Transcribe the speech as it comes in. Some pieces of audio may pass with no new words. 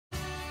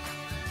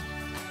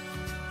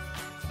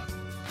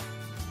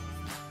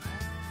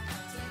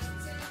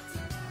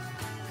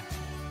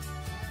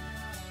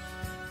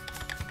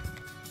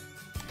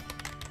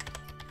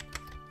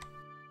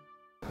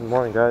Good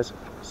morning, guys.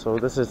 So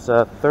this is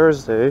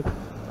Thursday,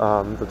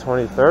 the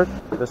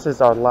 23rd. This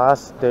is our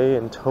last day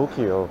in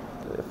Tokyo.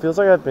 It feels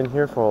like I've been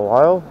here for a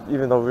while,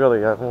 even though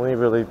really I've only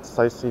really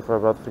sightseed for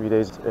about 3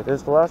 days. It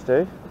is the last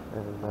day,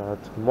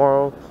 and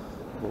tomorrow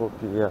we'll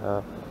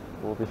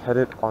be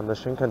headed on the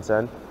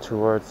Shinkansen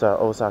towards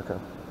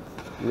Osaka.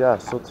 Yeah,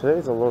 so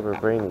today's a little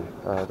bit rainy.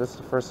 This is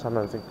the first time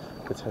I think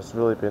it has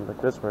really been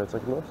like this, where it's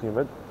like a little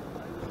humid.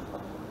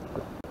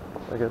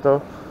 Okay,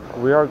 though,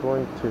 we are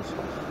going to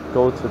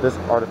go to this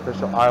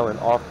artificial island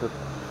off of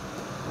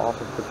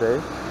the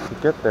bay. To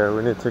get there,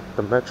 we need to take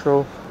the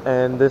metro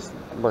and this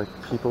like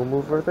people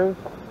mover thing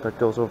that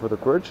goes over the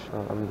bridge.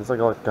 There's like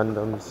a lot of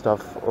Gundam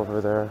stuff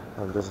over there.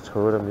 There's a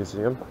Toyota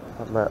museum.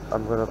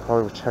 I'm gonna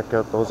probably check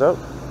those out.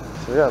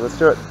 So yeah, let's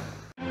do it.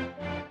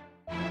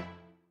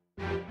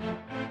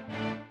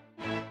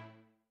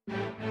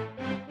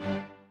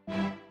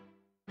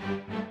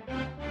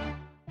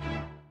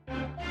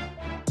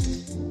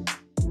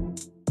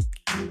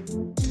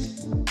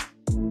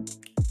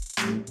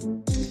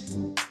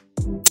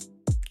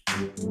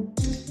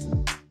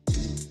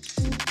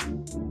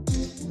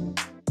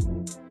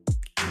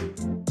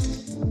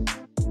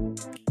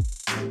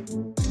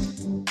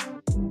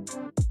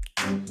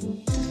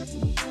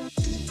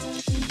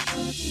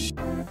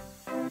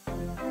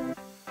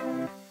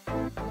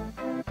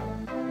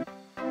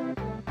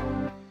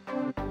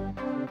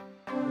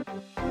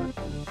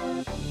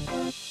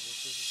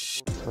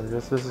 So I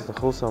guess this is the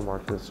wholesale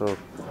market. So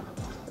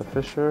the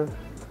fisher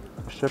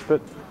ship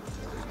it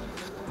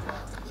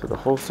to the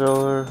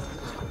wholesaler.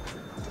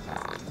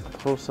 The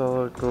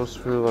wholesaler goes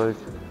through like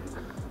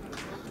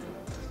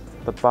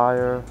the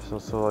buyer.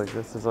 So like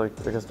this is like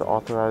I guess the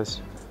authorized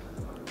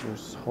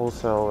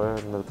wholesaler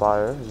and the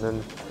buyer, and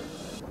then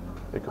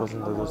it goes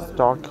into the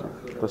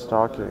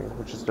stocking,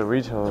 which is the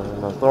retailer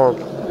and the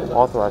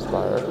authorized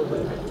buyer.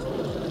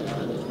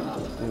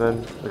 And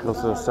then it goes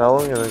to the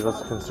selling, and then it goes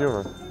to the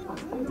consumer.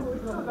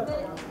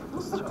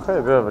 There's quite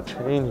a bit of a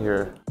chain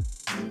here.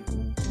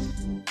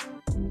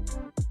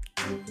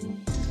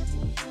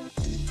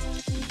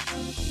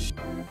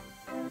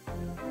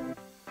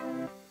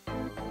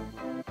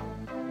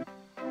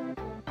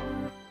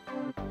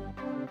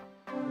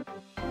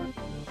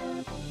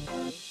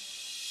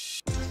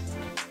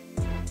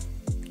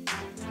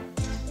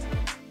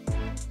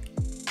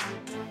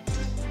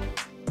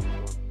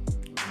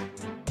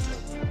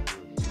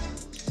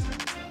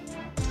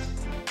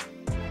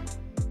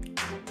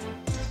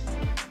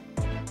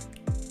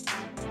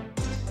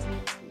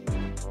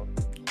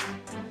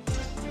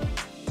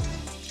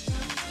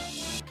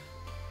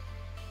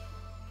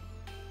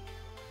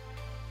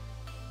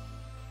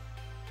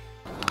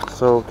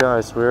 So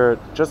guys, we're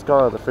just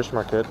got out of the fish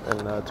market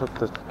and took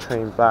the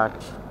train back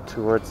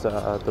towards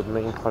the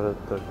main part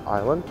of the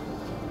island,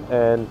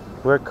 and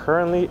we're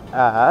currently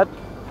at,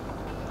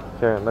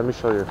 here, let me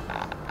show you.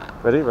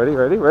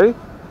 Ready?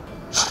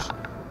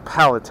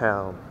 Pallet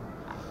Town.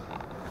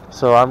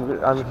 So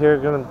I'm here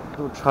gonna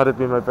try to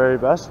be my very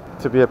best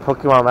to be a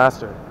Pokemon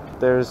master.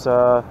 There's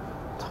a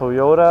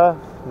Toyota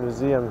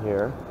museum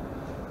here,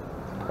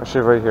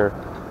 actually right here,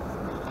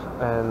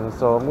 and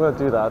so I'm gonna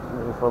do that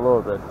maybe for a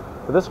little bit.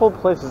 But this whole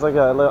place is like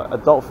a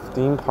adult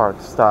theme park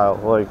style.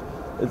 Like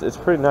it's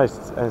pretty nice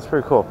and it's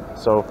pretty cool.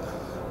 So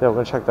yeah, we're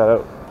gonna check that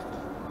out.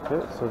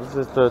 Okay, so this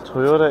is the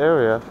Toyota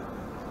area.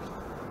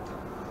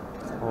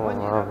 Oh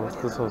wow,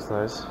 this looks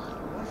nice.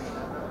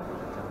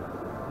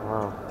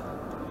 Wow.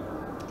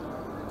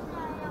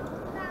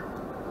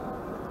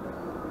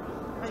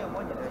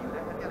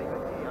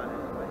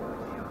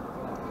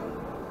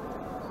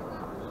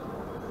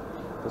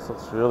 This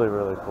looks really,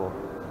 really cool.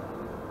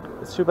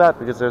 It's too bad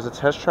because there's a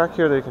test track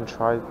here that you can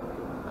try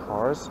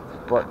cars,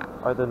 but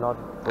I did not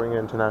bring an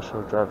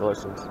international driver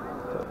license.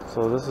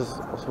 So this is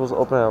supposed to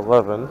open at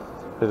 11.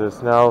 It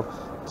is now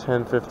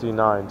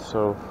 10:59,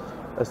 so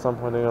at some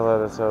point they're gonna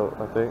let us out,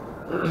 I think.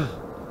 They're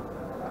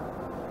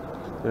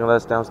gonna let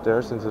us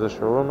downstairs into the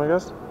showroom, I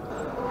guess.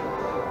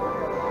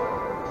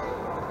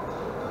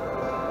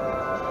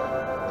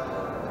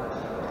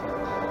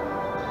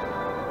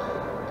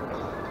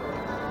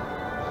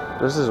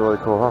 This is really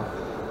cool, huh?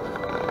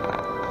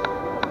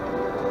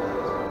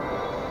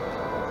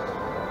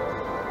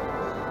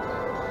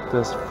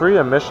 There's free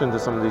admission to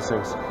some of these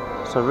things,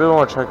 so I really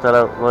want to check that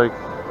out. Like,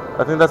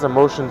 I think that's a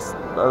motion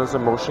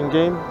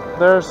game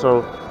there,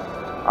 so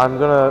I'm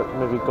gonna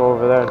maybe go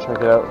over there and check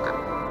it out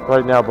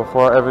right now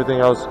before everything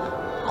else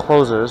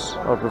closes,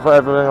 or before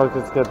everything else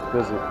gets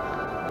busy.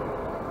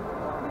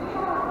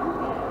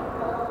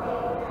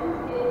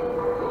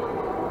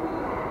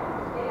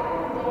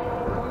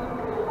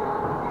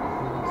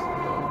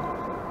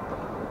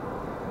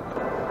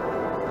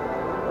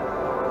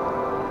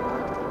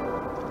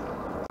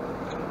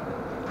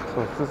 So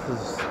this is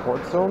a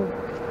sports zone.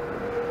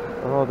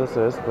 I don't know what this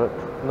is, but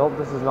nope,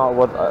 this is not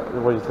what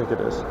you think it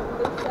is.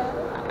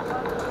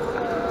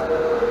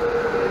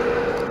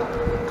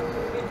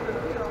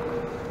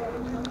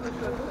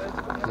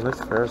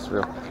 Nice Ferris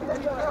wheel.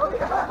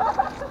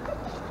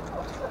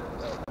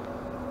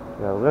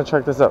 Yeah, we're gonna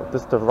check this out.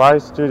 This is the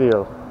Rise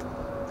Studio.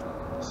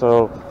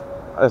 So,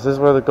 is this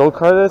where the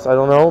go-kart is? I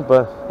don't know,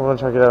 but we're gonna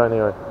check it out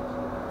anyway.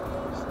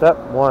 Step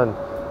 1,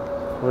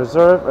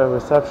 reserve and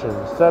reception.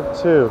 Step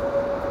 2,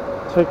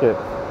 ticket.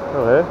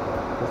 Okay.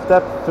 And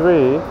step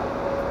 3,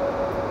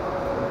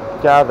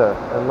 gather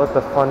and let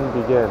the fun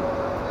begin.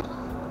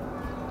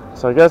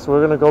 So I guess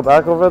we're gonna go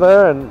back over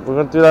there and we're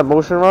gonna do that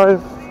motion ride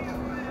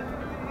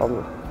at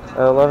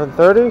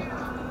 11:30.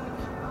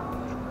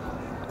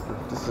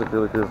 This is a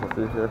really beautiful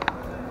view here.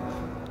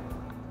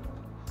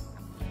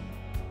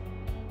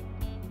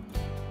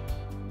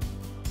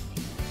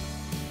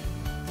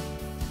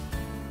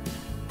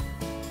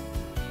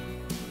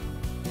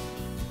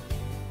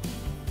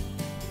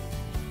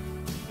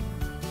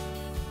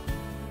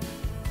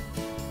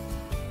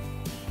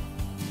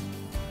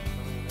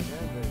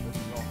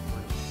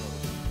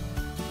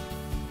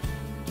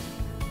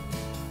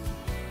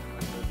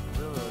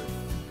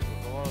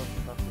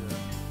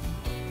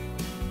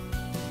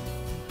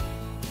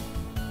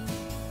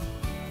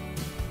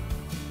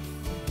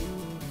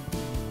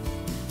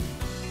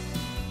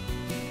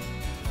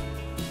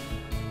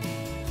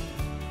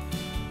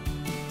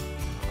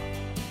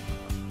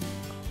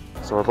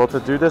 So we're about to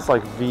do this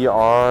like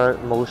VR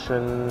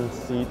motion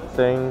seat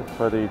thing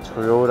for the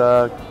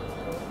Toyota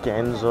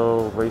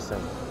Ganzo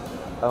Racing.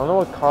 I don't know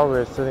what car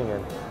we're sitting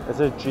in. Is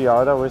it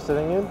GR that we're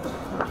sitting in?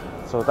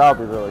 So that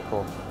would be really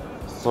cool.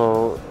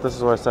 So this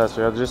is what it says. So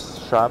you have to just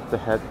strap the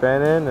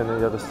headband in and then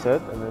you have to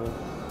sit and then,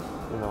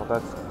 you know,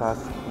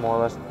 that's more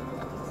or less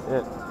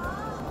it.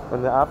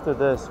 And then after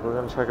this, we're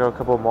going to check out a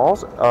couple of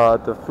malls.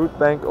 The food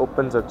bank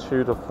opens at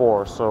 2 to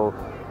 4. So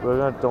we're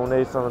going to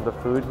donate some of the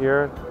food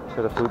here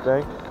to the food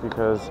bank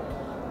because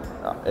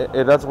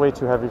that's way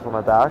too heavy for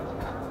my back,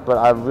 but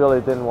I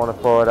really didn't want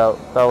to throw it out.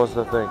 That was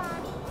the thing.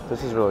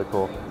 This is really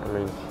cool. I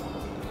mean,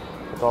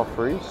 it's all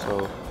free,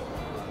 so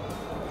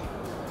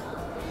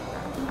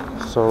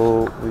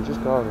we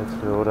just got in the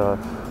Toyota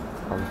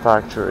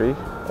factory,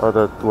 or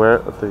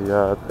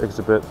the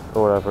exhibit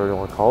or whatever you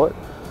want to call it,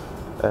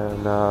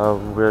 and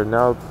we're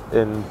now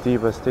in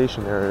Odiaba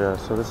station area.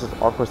 So this is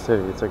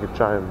AquaCity. It's like a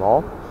giant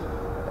mall,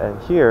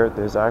 and here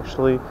there's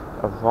actually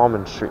a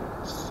ramen street.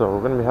 So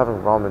we're gonna be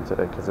having ramen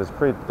today because it's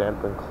pretty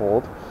damp and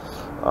cold.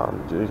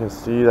 You can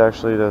see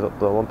actually the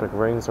Olympic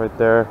rings right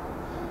there.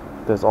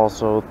 There's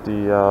also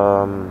the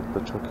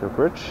Tokyo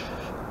Bridge,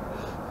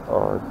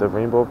 or the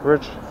Rainbow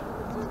Bridge.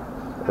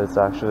 It's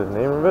actually the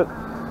name of it.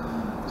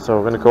 So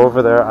we're gonna go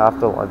over there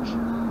after lunch.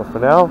 But for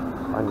now,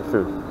 I need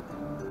food.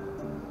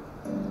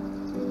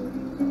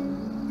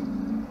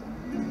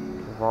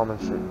 Ramen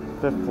street,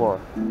 5th floor.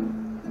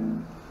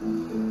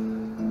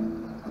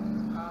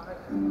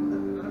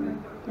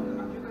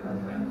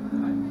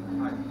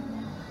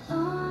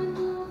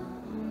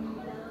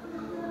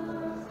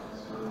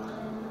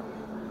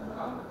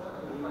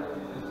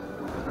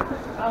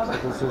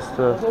 This is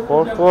the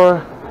 4th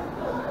floor,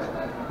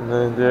 and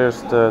then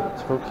there's the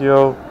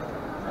Tokyo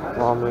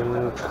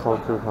Ramen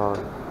Kokuhan,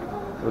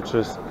 which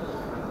is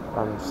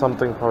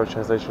something probably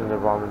translation to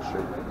ramen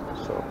street.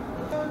 So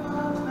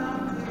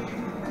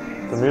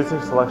the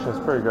music selection is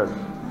pretty good.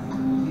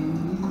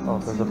 Oh,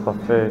 there's a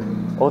buffet.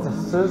 Oh, it's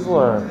a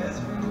sizzler.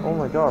 Oh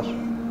my gosh.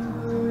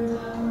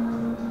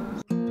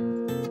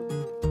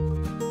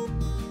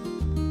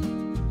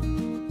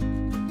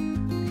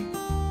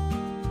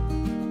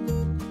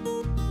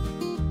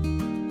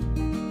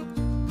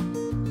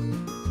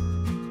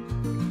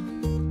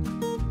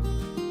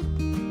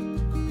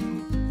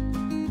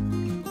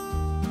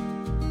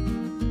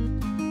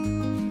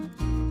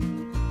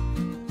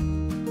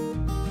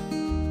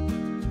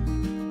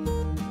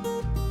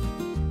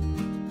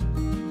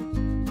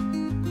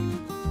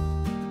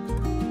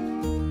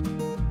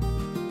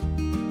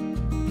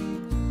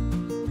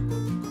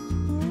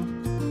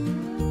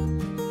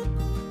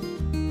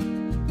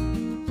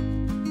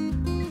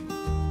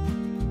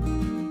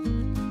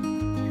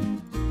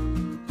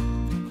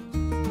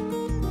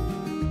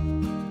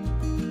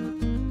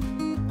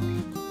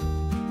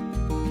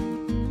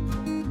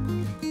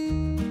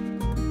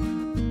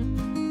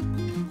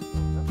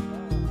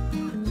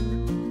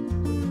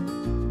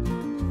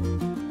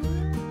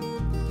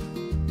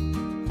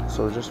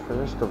 So we just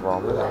finished the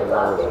ramen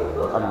and it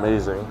was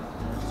amazing.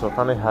 So I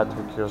finally had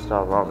Tokyo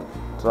style ramen.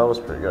 So that was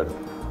pretty good.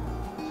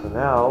 So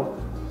now,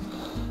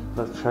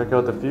 let's check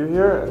out the view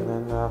here and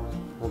then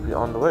we'll be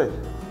on the way.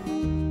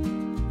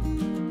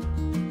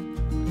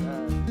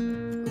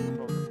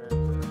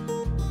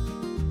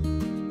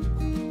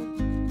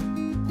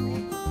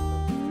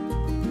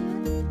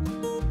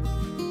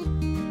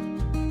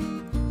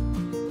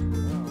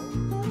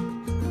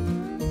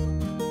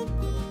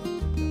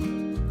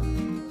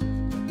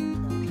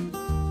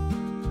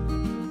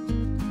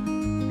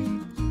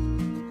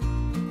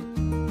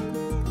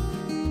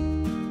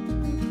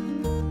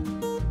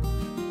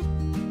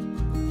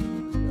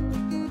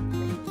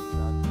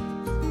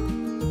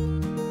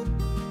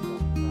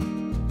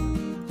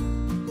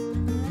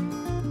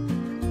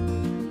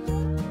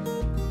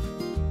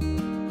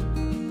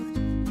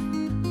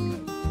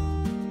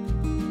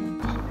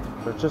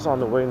 We're just on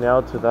the way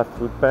now to that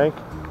food bank,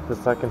 the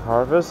second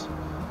harvest.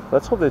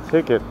 let's hope they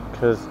take it,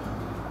 because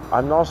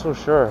I'm not so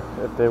sure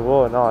if they will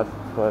or not.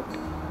 But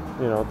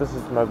you know, this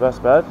is my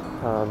best bet.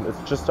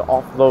 It's just to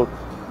offload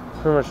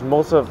pretty much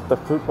most of the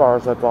fruit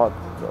bars I bought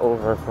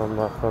over from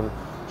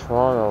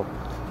Toronto,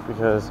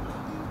 because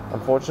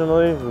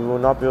unfortunately we will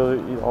not be able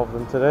to eat all of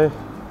them today.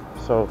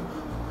 So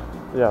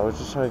yeah, we're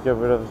just trying to get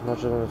rid of as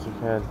much of them as we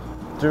can.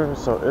 Doing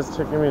so is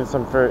taking me to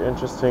some very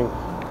interesting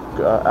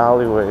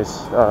alleyways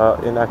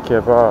in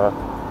Akihabara,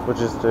 which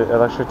is the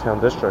Electric Town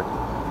district.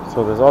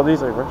 So there's all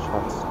these like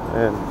restaurants,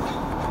 and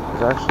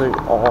it actually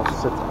all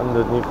sits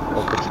underneath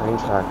of the train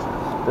tracks.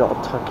 They're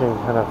all tucking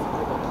kind of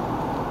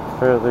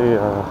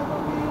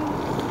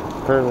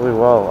fairly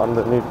well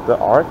underneath the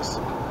arcs,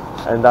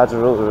 and that's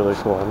really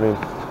cool. I mean,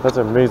 that's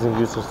an amazing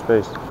use of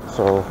space.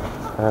 So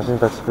I think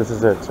this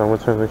is it. So I'm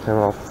gonna turn the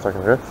camera off for a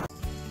second, okay?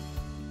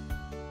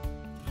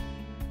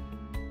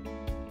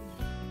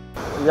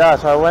 Yeah,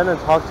 so I went and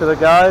talked to the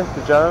guy,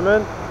 the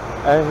gentleman,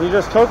 and he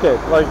just took it.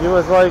 Like, he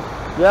was like,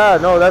 yeah,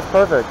 no, that's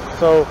perfect.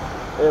 So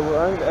it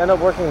ended up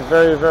working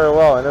very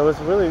well, and it was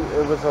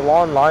a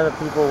long line of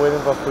people waiting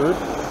for food,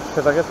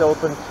 because I guess they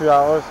opened 2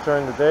 hours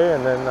during the day,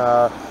 and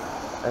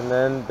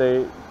then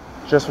they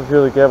just for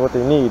people to get what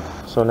they need.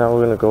 So now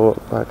we're gonna go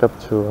back up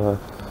to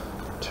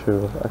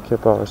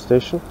Akihabara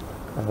station.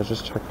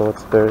 Just check out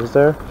what's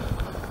there,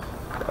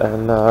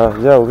 and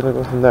yeah, we're gonna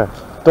go from there.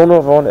 Don't know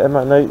if I want to end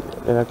my night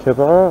in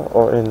Akihabara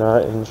or in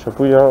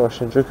Shibuya or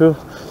Shinjuku.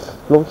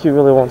 Loki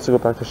really wants to go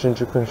back to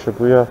Shinjuku and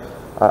Shibuya.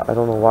 I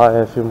don't know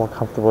why. I feel more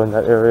comfortable in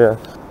that area.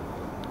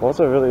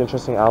 Also, really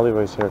interesting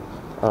alleyways here.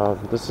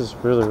 This is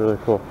really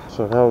cool.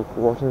 So now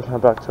walking kind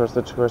of back towards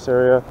the tourist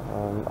area.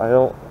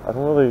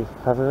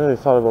 Haven't really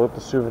thought about the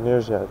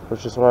souvenirs yet,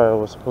 which is what I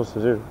was supposed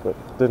to do, but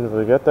didn't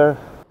really get there.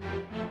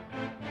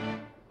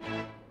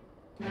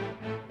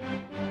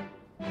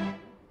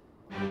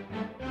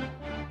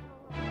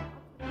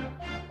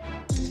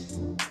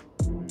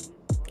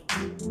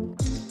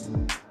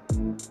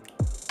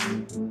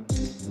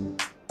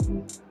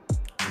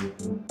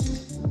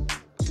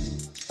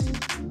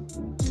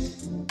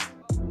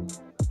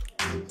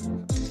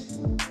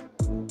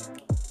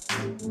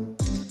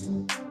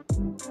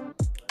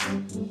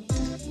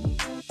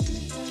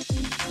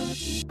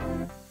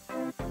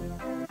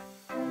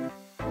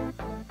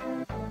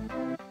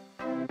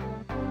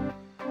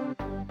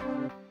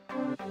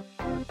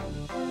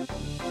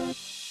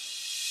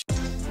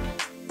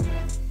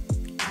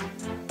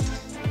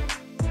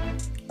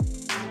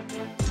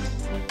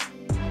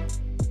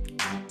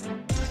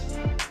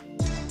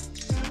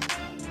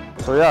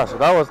 So yeah, so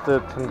that was the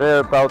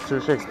conveyor belt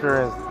sushi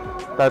experience.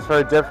 That's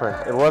very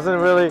different. It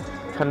wasn't really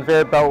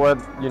conveyor belt where,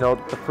 you know,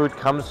 the food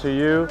comes to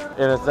you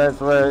in a sense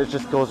where it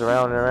just goes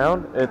around and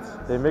around.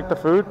 They make the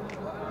food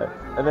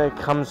and then it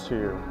comes to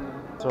you.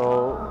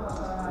 So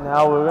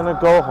now we're gonna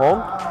go home,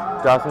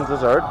 got some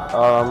dessert.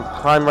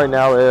 Time right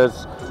now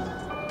is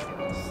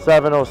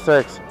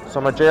 7:06.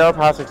 So my JR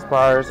pass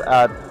expires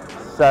at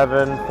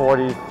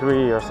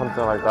 7:43 or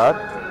something like that.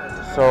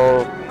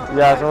 So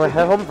yeah, so I'm gonna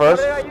head home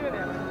first,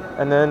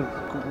 and then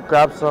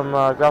grab something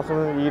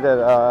to eat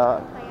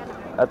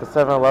at the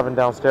 7-Eleven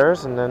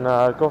downstairs, and then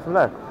go from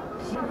there.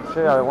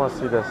 Actually, I want to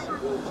see this.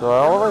 So I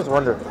always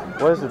wonder,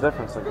 what is the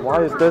difference? Like,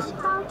 why is this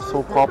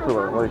so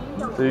popular? Like,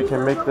 so you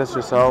can make this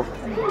yourself.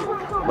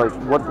 Like,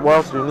 what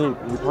else do you need?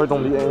 You probably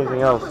don't need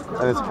anything else,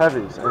 and it's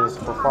heavy, and it's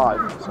for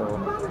 $5. So.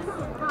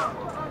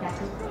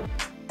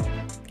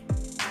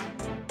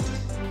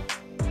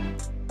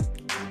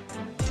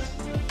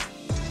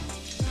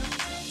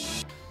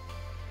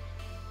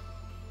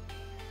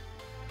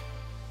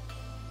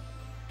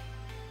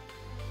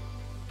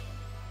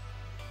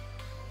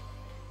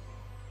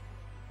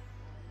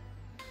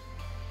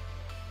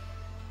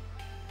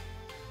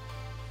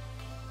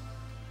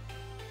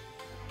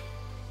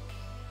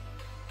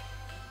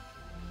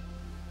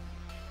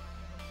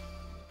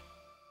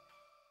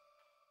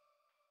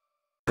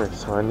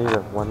 So I need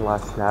one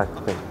last snack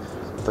thing,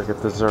 like a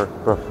dessert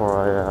before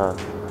I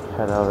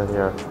head out of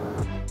here.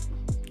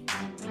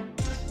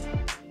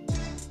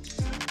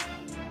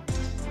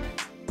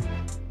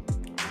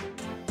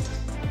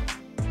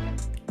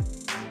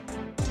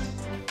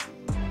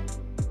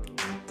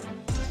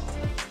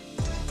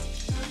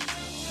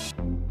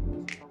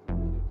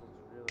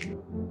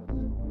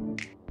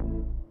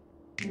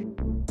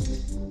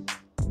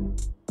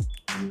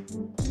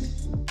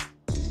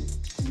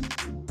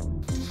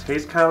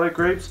 Tastes kind of like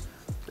grapes,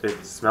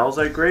 it smells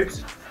like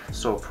grapes,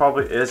 so it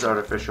probably is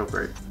artificial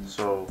grape.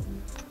 So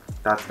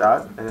that's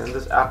that. And then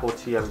this apple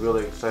tea I'm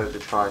really excited to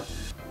try.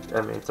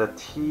 I mean, it's a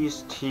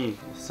tea's tea,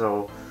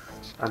 so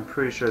I'm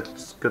pretty sure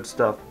it's good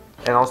stuff.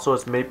 And also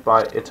it's made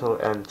by Ito,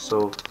 and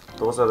so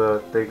those are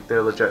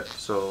they're legit,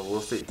 so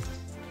we'll see.